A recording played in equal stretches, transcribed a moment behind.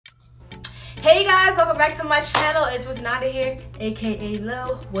Hey guys, welcome back to my channel. It's Ruth Nanda here, aka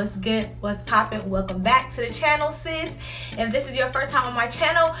Lil. What's good? What's poppin'? Welcome back to the channel, sis. If this is your first time on my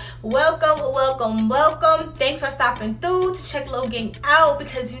channel, welcome. Thanks for stopping through to check Lil Gang out,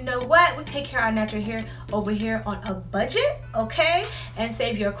 because you know what? We take care of our natural hair over here on a budget, okay? And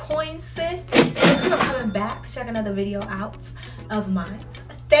save your coins, sis. And if you're coming back to check another video out of mine,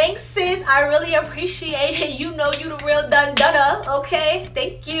 thanks, sis. I really appreciate it. You know you the real dun-dunna, okay?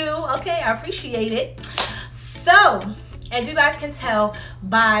 Thank you, okay? I appreciate it. So, as you guys can tell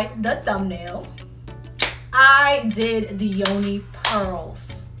by the thumbnail, I did the Yoni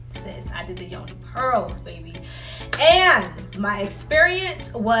Pearls, sis. I did the Yoni Pearls, baby. And my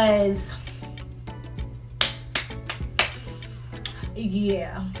experience was,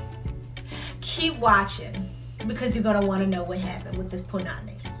 yeah. Keep watching, because you're gonna want to know what happened with this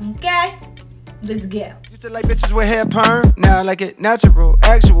punani. Okay, let's go. Used to like bitches with hair perm, now I like it natural,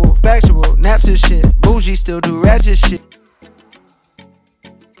 actual, factual, naps and shit. Bougie still do ratchet shit.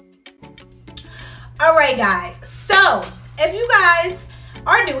 Alright guys, so if you guys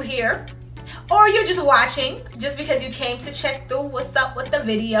are new here, or you're just watching just because you came to check through what's up with the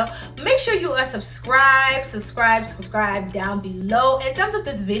video, make sure you are subscribe down below, and thumbs up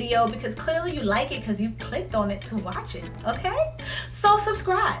this video because clearly you like it because you clicked on it to watch it, okay? So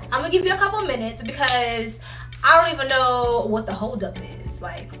subscribe. I'm gonna give you a couple minutes because I don't even know what the holdup is.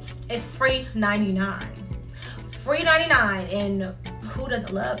 Like, it's free 99. Free 99, and who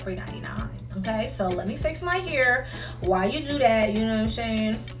doesn't love free 99? Okay, so let me fix my hair while you do that, you know what I'm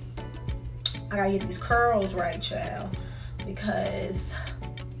saying? I gotta get these curls right, child, because,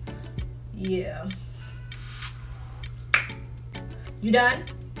 yeah. You done?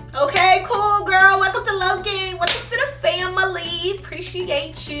 Okay, cool, girl. Welcome to Lil Gang. Welcome to the family.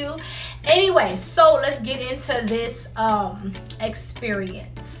 Appreciate you. Anyway, so let's get into this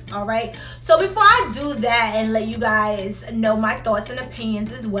experience, all right? So before I do that and let you guys know my thoughts and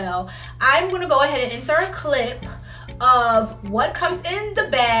opinions as well, I'm gonna go ahead and insert a clip of what comes in the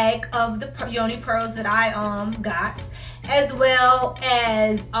bag of the Yoni Pearls that I got, as well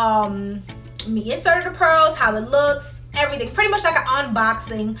as me inserting the pearls, how it looks, everything, pretty much like an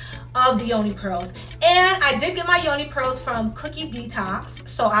unboxing of the Yoni Pearls. And I did get my Yoni Pearls from Cookie Detox,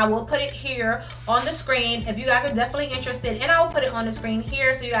 so I will put it here on the screen if you guys are definitely interested, and I will put it on the screen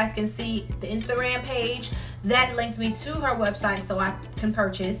here so you guys can see the Instagram page that linked me to her website so I can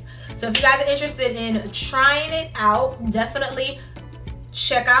purchase. So if you guys are interested in trying it out, definitely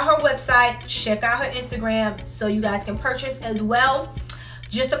check out her website, check out her Instagram so you guys can purchase as well.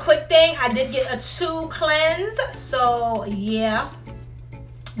 Just a quick thing, I did get a 2 cleanse, so yeah,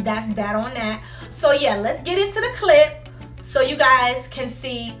 that's that on that. So yeah, let's get into the clip so you guys can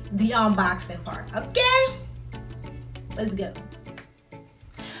see the unboxing part, okay? Let's go.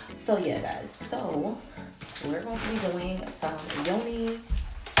 So yeah guys, so we're going to be doing some Yoni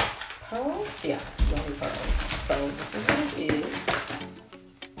Pearls. Yeah, Yoni Pearls. So this is what it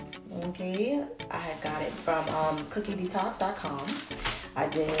is. Okay, I had got it from cookiedetox.com. I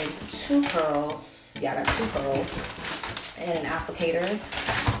did 2 pearls. Yeah, I got 2 pearls and an applicator.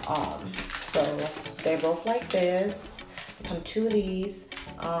 So they're both like this. They come 2 of these.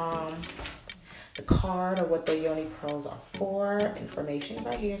 The card of what the Yoni Pearls are for. Information is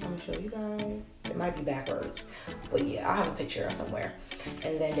right here, so I'm gonna show you guys. It might be backwards, but yeah, I'll have a picture somewhere.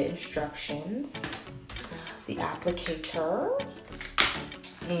 And then the instructions, the applicator,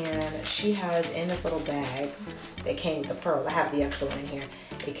 and she has in this little bag that came with the pearls. I have the extra one in here.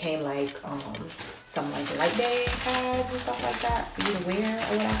 It came like some like light day pads and stuff like that for you to wear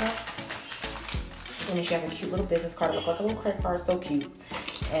or whatever. And then she has a cute little business card. It looks like a little credit card, so cute.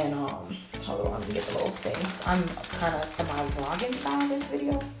 And hold on, let me get the little things. I'm kind of semi-vlogging style this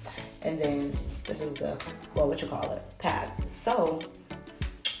video. And then this is the, well, what you call it, pads. So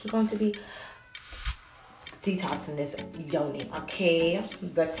we're going to be detoxing this Yoni, okay?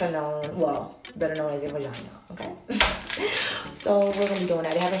 Better known as your vagina, okay? So we're gonna be doing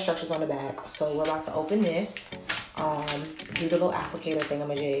that. They have instructions on the back. So we're about to open this, do the little applicator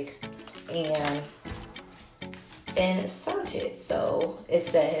thingamajig, and insert it. So it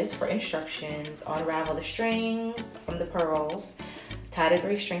says, for instructions, unravel the strings from the pearls, tie the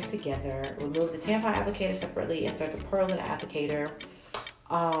 3 strings together, remove the tampon applicator separately, insert the pearl in the applicator.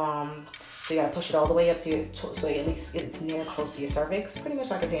 So you gotta push it all the way up to your, so at least it's near close to your cervix, pretty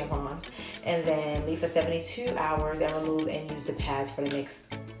much like a tampon. And then leave for 72 hours and remove and use the pads for the next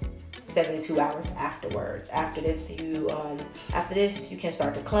 72 hours afterwards. After this, you can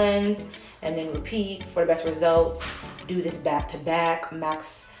start to cleanse and then repeat for the best results. Do this back to back.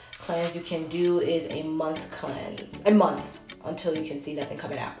 Max cleanse you can do is a month cleanse. A month. until you can see nothing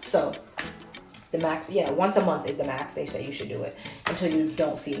coming out. So the max, yeah, once a month is the max they say you should do it, until you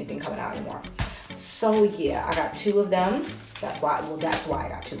don't see anything coming out anymore. So yeah, I got 2 of them. That's why, well, that's why I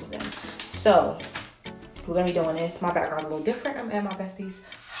got 2 of them. So we're gonna be doing this. My background's a little different. I'm at my bestie's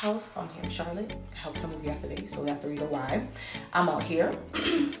house. I'm here in Charlotte. I helped her move yesterday, so that's the reason why I'm out here.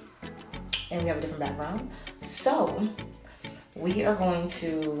 And we have a different background. So we are going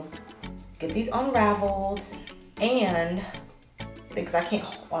to get these unraveled, and because I can't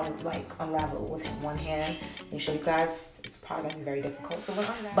unravel it with one hand and show you guys, it's probably gonna be very difficult. So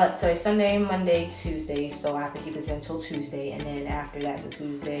but so it's Sunday, Monday, Tuesday, so I have to keep this until Tuesday, and then after that, so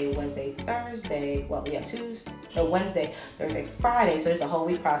Tuesday, Wednesday, Thursday, well, yeah, Wednesday, Thursday, Friday, so there's a whole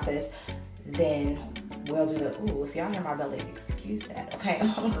week process. Then we'll do the, ooh, if y'all hear my belly, excuse that, okay? I'm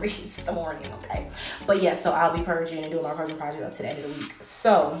hungry, it's the morning, okay? But yeah, so I'll be purging and doing my purging project up to the end of the week.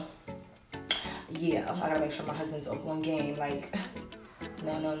 So yeah, I gotta make sure my husband's up on game, like,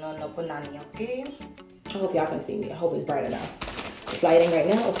 no, punani, okay? I hope y'all can see me. I hope it's bright enough. This lighting right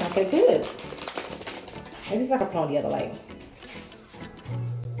now, it's not that good. Maybe it's like I put on the other light.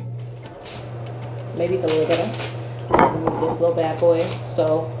 Maybe it's a little better. Remove this little bad boy.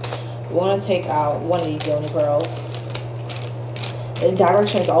 So we want to take out one of these Yoni Pearls. The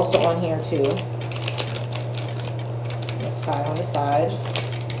direction is also on here too. On the side.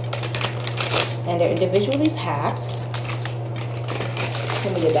 And they're individually packed.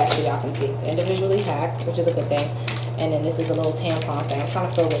 Let me get back so y'all can see. Individually packed, which is a good thing. And then this is a little tampon thing. I'm trying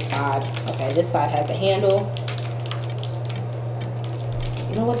to fill this side. Okay, this side has the handle.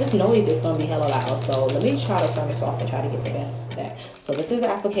 You know what? This noise is going to be hella loud. So let me try to turn this off and try to get the best of that. So this is the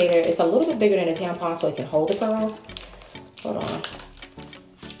applicator. It's a little bit bigger than a tampon, so it can hold the pearls. Hold on.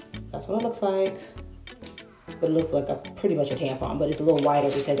 That's what it looks like. But it looks like pretty much a tampon, but it's a little wider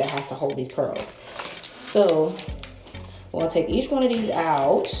because it has to hold these pearls. So we're gonna take each one of these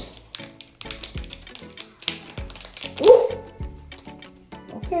out. Ooh.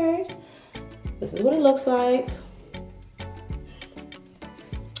 Okay. This is what it looks like.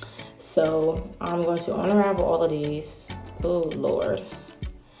 So I'm going to unravel all of these. Oh Lord.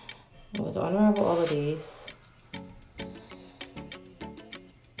 I'm going to unravel all of these.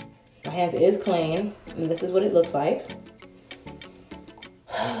 My hands is clean, and this is what it looks like.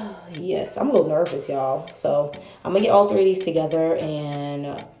 Yes, I'm a little nervous, y'all. So I'm gonna get all 3 of these together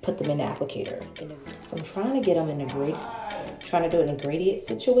and put them in the applicator. So I'm trying to get them in a trying to do it in a gradient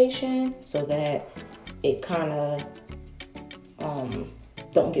situation so that it kind of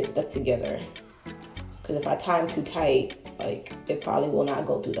don't get stuck together. Because if I tie them too tight, like, it probably will not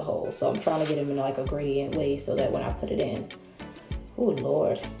go through the hole. So I'm trying to get them in like a gradient way so that when I put it in, oh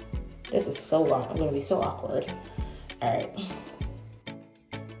Lord. This is so long. I'm gonna be so awkward. All right.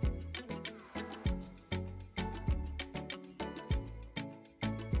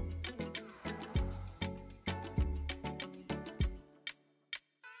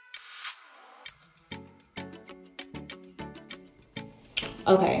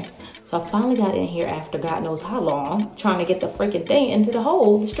 Okay, so I finally got in here after God knows how long, trying to get the freaking thing into the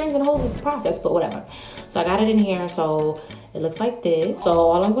hole. The strings and the holes is a process, but whatever. So I got it in here, so it looks like this. So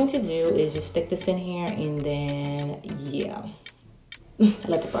all I'm going to do is just stick this in here, and then, yeah,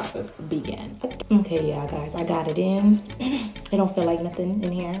 let the process begin. Okay, yeah, guys, I got it in. It don't feel like nothing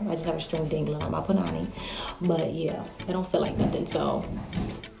in here. I just have a string dangling on my punani. But yeah, it don't feel like nothing. So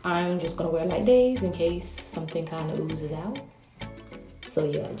I'm just gonna wear light days in case something kind of oozes out. So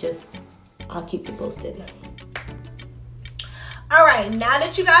yeah, I'll keep you posted. All right, now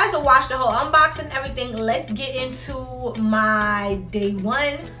that you guys have watched the whole unboxing and everything, let's get into my day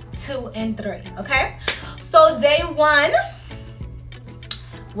 1, 2, and 3, okay? So day 1,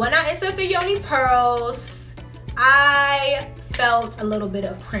 when I insert the Yoni Pearls, I felt a little bit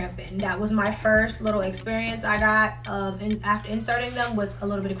of cramping. That was my first little experience I got after inserting them, was a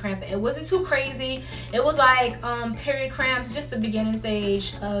little bit of cramping. It wasn't too crazy. It was like period cramps, just the beginning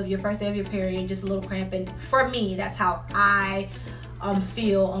stage of your first day of your period, just a little cramping. For me, that's how I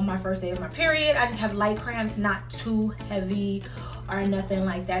feel on my first day of my period. I just have light cramps, not too heavy or nothing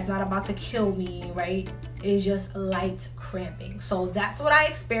like that. It's not about to kill me, right? It's just light cramping. So that's what I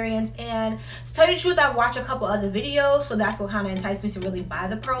experienced, and to tell you the truth, I've watched a couple other videos, so that's what kind of enticed me to really buy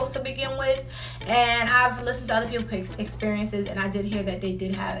the pearls to begin with. And I've listened to other people's experiences, and I did hear that they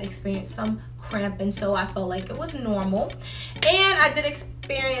did have experienced some cramping, so I felt like it was normal. And I did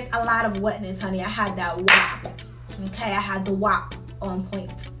experience a lot of wetness, honey. I had that wop, okay? I had the wop on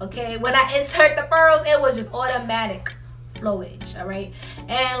point, okay? When I insert the pearls, it was just automatic flowage, all right?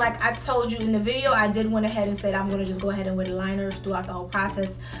 And like I told you in the video, I did went ahead and said I'm gonna just go ahead and wear the liners throughout the whole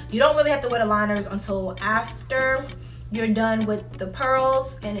process. You don't really have to wear the liners until after you're done with the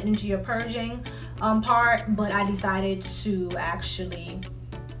pearls and into your purging part, but I decided to actually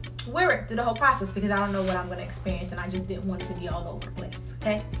wear it through the whole process because I don't know what I'm going to experience, and I just didn't want it to be all over the place.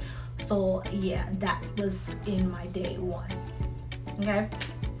 Okay, so yeah, that was in my day 1. Okay,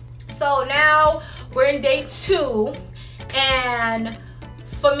 so now we're in day 2, and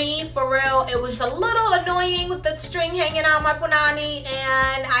for me, for real, it was a little annoying with the string hanging out my punani,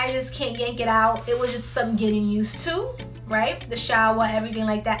 and I just can't yank it out. It was just some getting used to, right? The shower, everything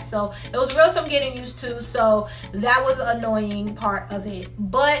like that. So it was real some getting used to. So that was an annoying part of it.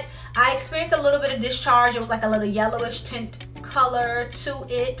 But I experienced a little bit of discharge. It was like a little yellowish tint color to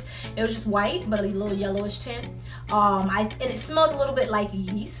it. It was just white, but a little yellowish tint. And it smelled a little bit like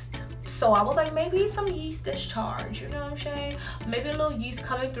yeast. So I was like, maybe some yeast discharge, you know what I'm saying? Maybe a little yeast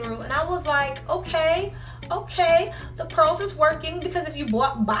coming through. And I was like, okay, the pearls is working, because if you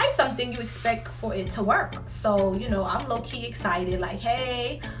buy something, you expect for it to work. So, you know, I'm low-key excited, like,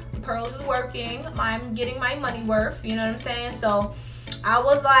 hey, the pearls is working. I'm getting my money worth, you know what I'm saying? So I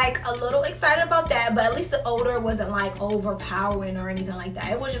was like a little excited about that, but at least the odor wasn't like overpowering or anything like that.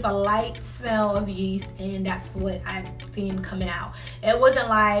 It was just a light smell of yeast, and that's what I've seen coming out. It wasn't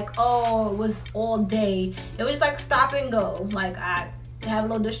like, oh, it was all day. It was just like stop and go. Like I have a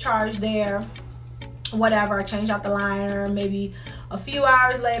little discharge there, whatever, change out the liner, maybe a few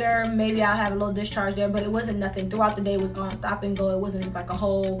hours later, maybe I'll have a little discharge there, but it wasn't nothing. Throughout the day it was on stop and go. It wasn't just like a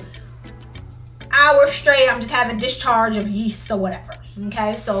whole hour straight I'm just having discharge of yeast or whatever.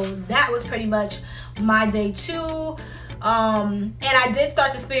 Okay, so that was pretty much my day 2. And I did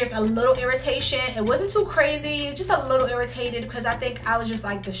start to experience a little irritation. It wasn't too crazy, just a little irritated, because I think I was just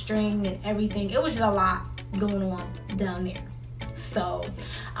like the string and everything. It was just a lot going on down there. So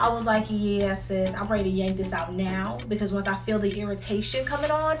I was like, yeah, sis, I'm ready to yank this out now, because once I feel the irritation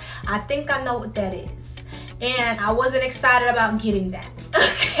coming on, I think I know what that is. And I wasn't excited about getting that.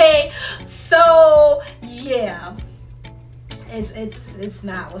 Okay, so yeah, it's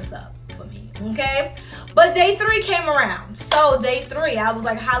not what's up for me. Okay, but day 3 came around. So day 3, I was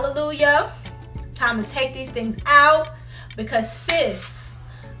like, hallelujah, time to take these things out, because sis,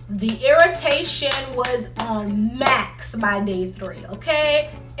 the irritation was on max by day 3. Okay,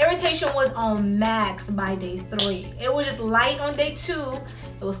 irritation was on max by day 3. It was just light on day 2.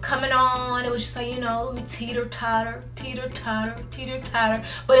 It was coming on. It was just like, you know, let me teeter-totter, teeter-totter, teeter-totter.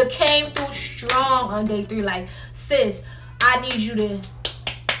 But it came through strong on day 3. Like, sis, I need you to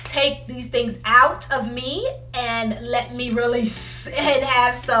take these things out of me and let me release and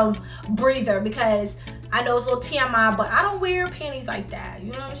have some breather, because I know it's a little TMI, but I don't wear panties like that.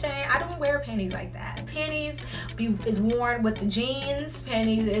 You know what I'm saying? I don't wear panties like that. Panties is worn with the jeans.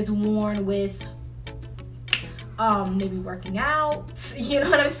 Panties is worn with maybe working out, you know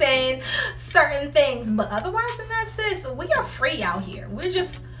what I'm saying, certain things. But otherwise than that, sis, we are free out here. We're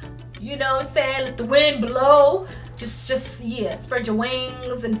just, you know what I'm saying, let the wind blow, just yeah, spread your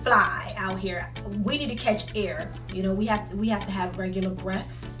wings and fly out here. We need to catch air, you know. We have to have regular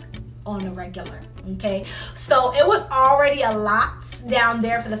breaths on a regular. Okay, so it was already a lot down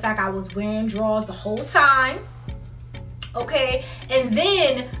there for the fact I was wearing drawers the whole time. Okay, and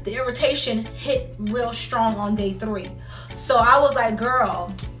then the irritation hit real strong on day 3. So I was like,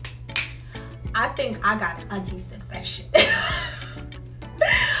 girl, I think I got a yeast infection.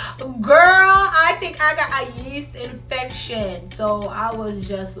 Girl, I think I got a yeast infection. So I was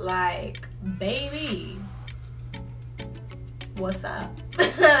just like, baby, what's up?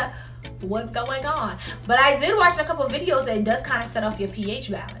 What's going on? But I did watch a couple of videos that does kind of set off your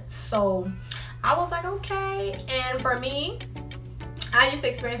pH balance. So I was like, okay. And for me, I used to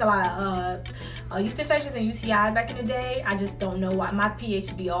experience a lot of yeast infections and UTI back in the day. I just don't know why. My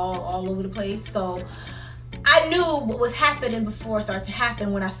pH be all over the place. So I knew what was happening before it started to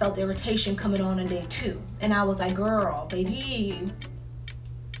happen, when I felt irritation coming on day 2. And I was like, girl, baby,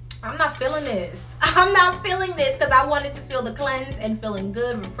 I'm not feeling this. I'm not feeling this, because I wanted to feel the cleanse and feeling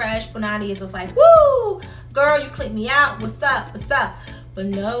good, refreshed. Punani is just like, woo, girl, you cleaned me out. What's up? What's up? But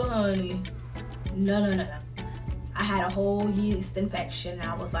no, honey. No. I had a whole yeast infection. And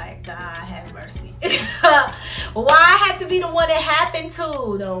I was like, God have mercy. Why I had to be the one it happened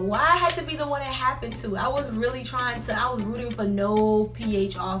to, though? Why I had to be the one it happened to? I was really I was rooting for no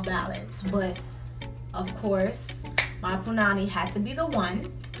pH off balance. But, of course, my punani had to be the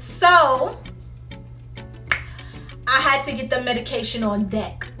one. So, I had to get the medication on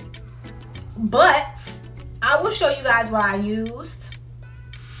deck. But, I will show you guys what I used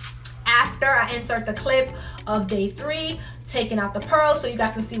after I insert the clip of day 3, taking out the pearls, so you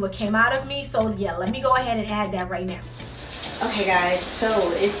guys can see what came out of me. So yeah, let me go ahead and add that right now. Okay guys, so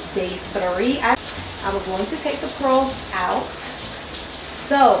it's day 3. I'm going to take the pearls out.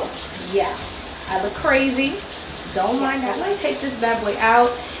 So yeah, I look crazy. Don't mind that. I'm gonna take this bad boy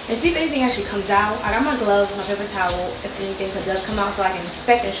out and see if anything actually comes out. I got my gloves, my paper towel, if anything does come out, so I can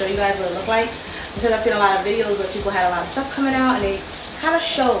inspect and show you guys what it looked like. Because I've seen a lot of videos where people had a lot of stuff coming out and they kind of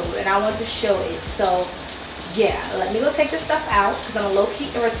showed, and I want to show it. So yeah, let me go take this stuff out because I'm a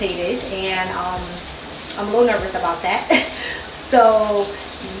low-key irritated and I'm a little nervous about that. So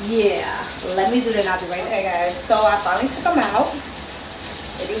yeah, let me do that and I'll be right back. Okay guys, so I finally took them out.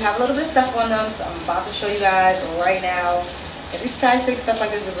 They do have a little bit of stuff on them, so I'm about to show you guys right now. If you try to take stuff like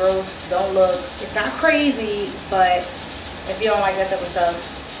this is gross, don't look. It's not crazy, but if you don't like that type of stuff,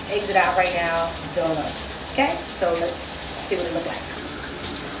 exit out right now. Don't look. Okay? So let's see what it looks like.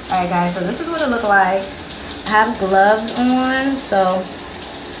 Alright guys, so this is what it looks like. I have gloves on, so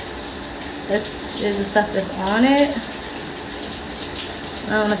this is the stuff that's on it.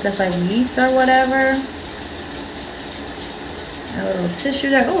 I don't know if that's like yeast or whatever. A little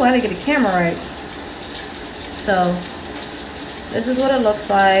tissue there. Oh, I didn't get the camera right. So this is what it looks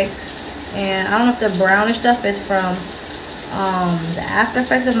like, and I don't know if the brownish stuff is from the after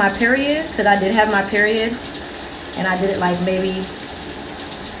effects of my period, because I did have my period and I did it like maybe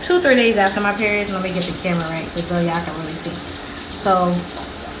 2-3 days after my period. Let me get the camera right so y'all can really see. So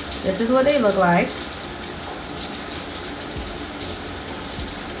this is what they look like.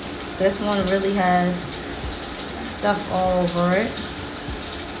 This one really has stuff all over it,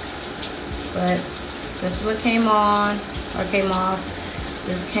 but this is what came on or came off.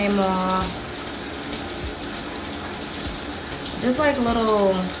 This came off. Just like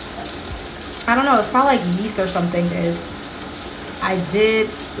little, I don't know, it's probably like yeast or something. Is I did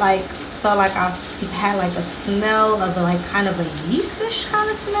like felt like I had like a smell of like kind of a yeastish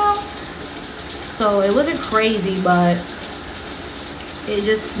kind of smell. So it wasn't crazy, but it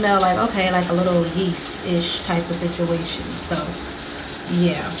just smelled like, okay, like a little yeast-ish type of situation. So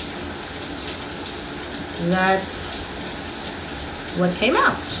yeah, that's what came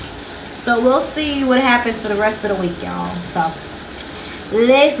out. So we'll see what happens for the rest of the week, y'all. So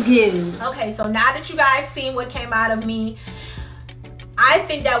let's go. Okay, so now that you guys seen what came out of me, I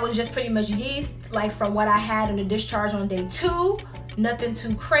think that was just pretty much yeast, like from what I had in the discharge on day 2. Nothing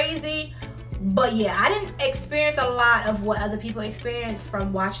too crazy. But yeah, I didn't experience a lot of what other people experienced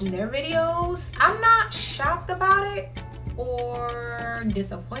from watching their videos. I'm not shocked about it or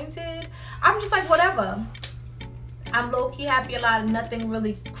disappointed. I'm just like, whatever. I'm low-key happy a lot. Nothing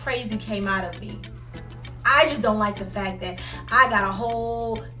really crazy came out of me. I just don't like the fact that I got a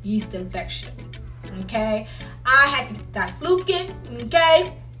whole yeast infection. Okay? I had to get that fluken,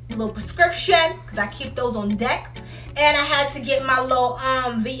 okay? A little prescription, because I keep those on deck. And I had to get my little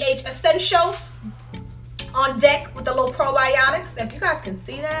VH Essentials on deck with the little probiotics. If you guys can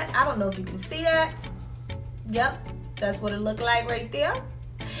see that, I don't know if you can see that. Yep, that's what it looked like right there.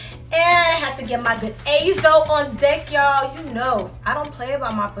 And I had to get my good Azo on deck, y'all. You know, I don't play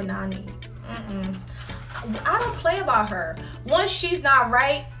about my Punani. I don't play about her. Once she's not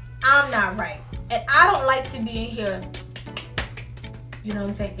right, I'm not right. And I don't like to be in here, you know what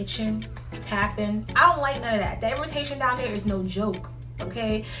I'm saying, itching, tapping. I don't like none of that. The irritation down there is no joke,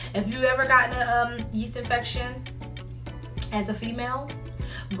 okay? If you ever gotten a yeast infection as a female,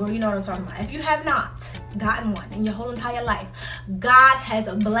 girl, you know what I'm talking about. If you have not gotten one in your whole entire life, God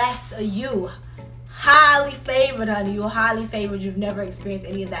has blessed you. Highly favored, honey. You're highly favored. You've never experienced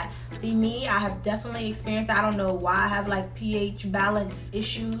any of that. See, me, I have definitely experienced it. I don't know why I have like pH balance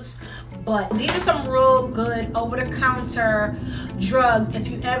issues, but these are some real good over-the-counter drugs if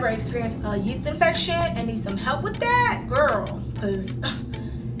you ever experience a yeast infection and need some help with that, girl. Because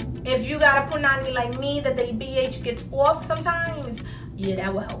if you got a punani like me that the pH gets off sometimes, yeah,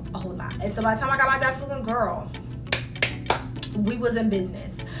 that will help a whole lot. And so by the time I got my diflucan, girl, we was in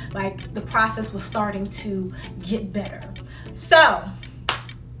business. Like, the process was starting to get better. So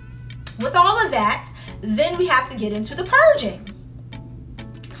with all of that, then we have to get into the purging.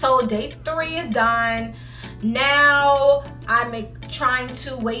 So day 3 is done. Now I'm trying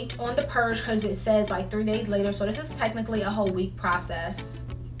to wait on the purge because it says like 3 days later. So this is technically a whole week process.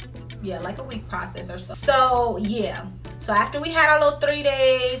 Yeah, like a week process or so. So yeah, so after we had our little 3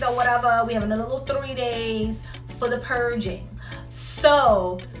 days or whatever, we have another little 3 days for the purging.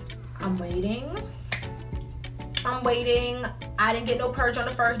 So I'm waiting. I didn't get no purge on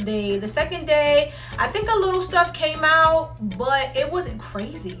the first day. The second day, I think a little stuff came out, but it wasn't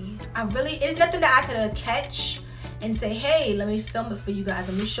crazy. It's nothing that I could catch and say, hey, let me film it for you guys,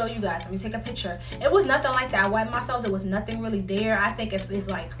 let me show you guys, let me take a picture. It was nothing like that. I wiped myself, there was nothing really there. I think if it's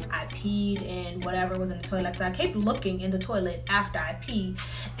like I peed and whatever was in the toilet, because I kept looking in the toilet after I peed,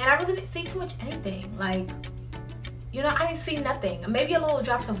 and I really didn't see too much anything. Like, you know, I didn't see nothing. Maybe a little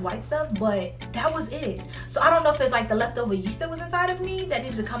drops of white stuff, but that was it. So I don't know if it's like the leftover yeast that was inside of me that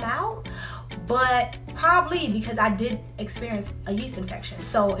needs to come out, but probably because I did experience a yeast infection.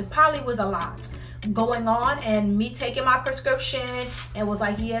 So it probably was a lot going on, and me taking my prescription and was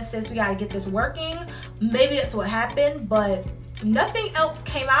like, yes, sis, we gotta get this working. Maybe that's what happened, but nothing else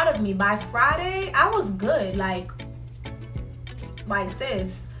came out of me. By Friday, I was good. Like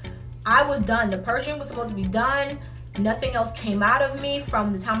sis, I was done. The purging was supposed to be done. Nothing else came out of me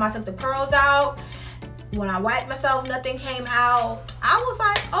from the time I took the pearls out. When I wiped myself, nothing came out. I was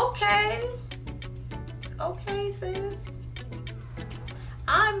like, okay, sis.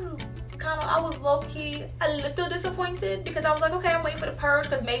 I was low-key a little disappointed, because I was like, okay, I'm waiting for the purge,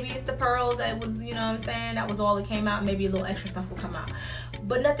 because maybe it's the pearls that was, you know what I'm saying, that was all that came out. Maybe a little extra stuff will come out,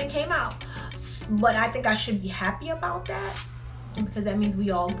 but nothing came out. But I think I should be happy about that, because that means we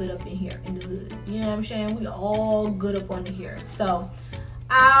all good up in here in the hood. You know what I'm saying? We all good up under here. So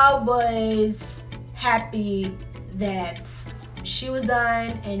I was happy that she was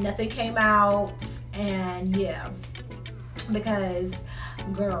done and nothing came out. And yeah, because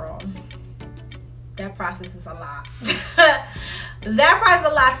girl, that process is a lot. That process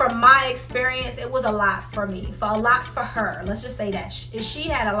is a lot. From my experience, it was a lot for me, for a lot for her. Let's just say that she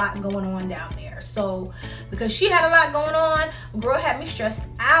had a lot going on down there. So because she had a lot going on, girl had me stressed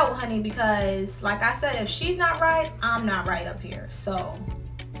out, honey, because like I said, if she's not right, I'm not right up here. So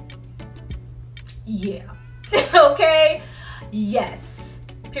yeah. Okay, yes,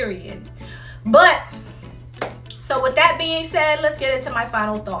 period. But so with that being said, let's get into my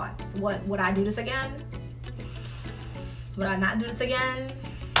final thoughts. Would I do this again? Would I not do this again?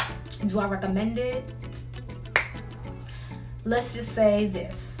 Do I recommend it? Let's just say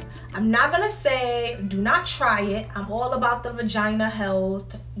this. I'm not gonna say do not try it. I'm all about the vagina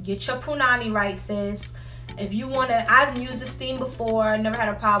health. Get your punani right, sis. If you wanna, I've used the steam before, never had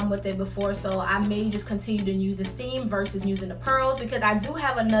a problem with it before, so I may just continue to use the steam versus using the pearls, because I do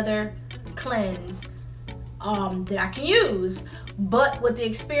have another cleanse that I can use. But with the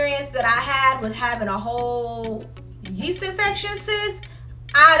experience that I had with having a whole yeast infection, sis,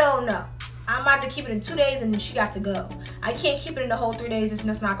 I don't know. I'm about to keep it in 2 days and she got to go. I can't keep it in the whole 3 days. It's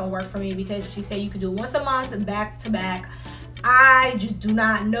just not gonna work for me, because she said you could do it once a month and back to back. I just do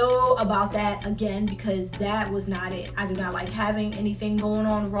not know about that again, because that was not it. I do not like having anything going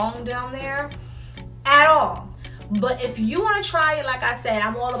on wrong down there at all. But if you want to try it, like I said,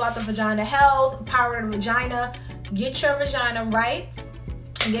 I'm all about the vagina health, power of the vagina. Get your vagina right,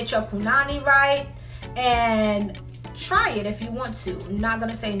 get your punani right, and try it if you want to. I'm not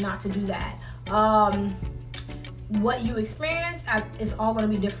gonna say not to do that. What you experience is all gonna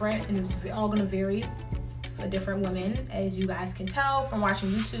be different, and it's all gonna vary for different women, as you guys can tell from watching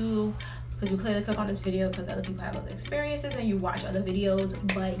YouTube, because you clearly click on this video because other people have other experiences and you watch other videos.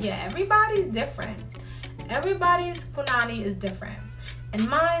 But yeah, everybody's different. Everybody's punani is different, and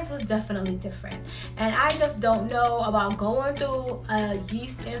mine was definitely different. And I just don't know about going through a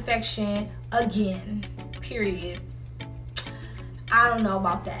yeast infection again, period. I don't know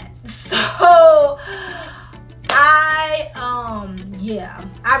about that. So yeah,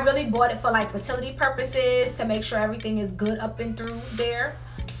 I really bought it for like fertility purposes, to make sure everything is good up and through there.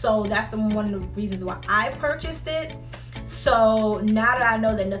 So that's one of the reasons why I purchased it. So now that I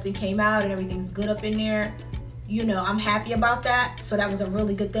know that nothing came out and everything's good up in there, you know, I'm happy about that. So that was a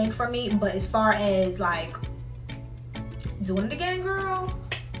really good thing for me. But as far as like doing it again, girl,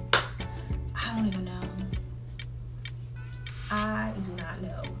 I don't even know. I do not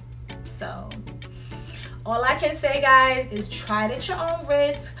know. So all I can say, guys, is try it at your own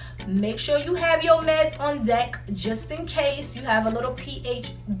risk. Make sure you have your meds on deck, just in case you have a little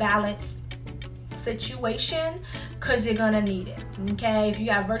pH balance situation, because you're gonna need it. Okay, if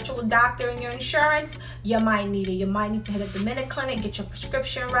you have virtual doctor in your insurance, you might need it. You might need to hit up the minute clinic, get your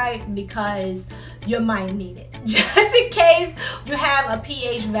prescription right, because you might need it, just in case you have a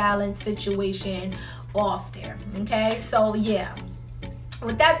pH balance situation off there. Okay, so yeah,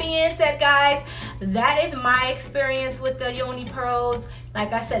 with that being said, guys, that is my experience with the Yoni Pearls.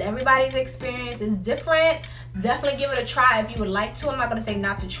 Like I said, everybody's experience is different. Definitely give it a try if you would like to. I'm not gonna say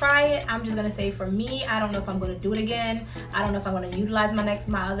not to try it. I'm just gonna say for me, I don't know if I'm gonna do it again. I don't know if I'm gonna utilize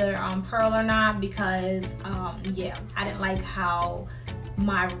my other pearl or not, because yeah, I didn't like how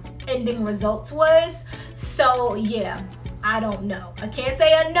my ending results was. So yeah, I don't know. I can't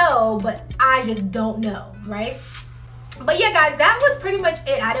say a no, but I just don't know, right? But yeah, guys, that was pretty much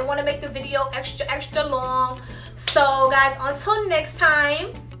it. I didn't want to make the video extra long. So guys, until next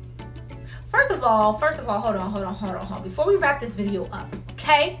time. First of all, hold on. Before we wrap this video up,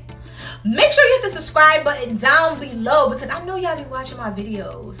 okay? Make sure you hit the subscribe button down below, because I know y'all be watching my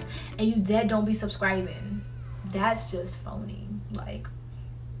videos and you dead don't be subscribing. That's just phony. Like,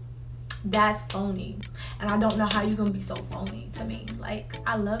 that's phony. And I don't know how you're gonna be so phony to me. Like,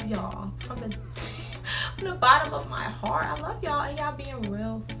 I love y'all from the bottom of my heart. I love y'all, and y'all being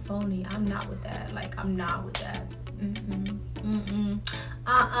real phony. I'm not with that. Like, I'm not with that.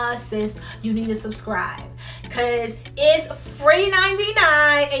 Sis, you need to subscribe, because it's free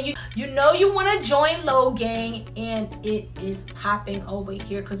 99, and you know you want to join Low Gang, and it is popping over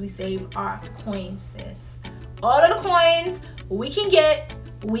here because we save our coins, sis. All of the coins we can get,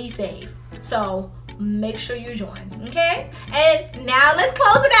 we save. So make sure you join, okay? And now let's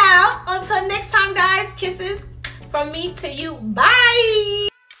close it out. Until next time, guys, kisses from me to you. Bye.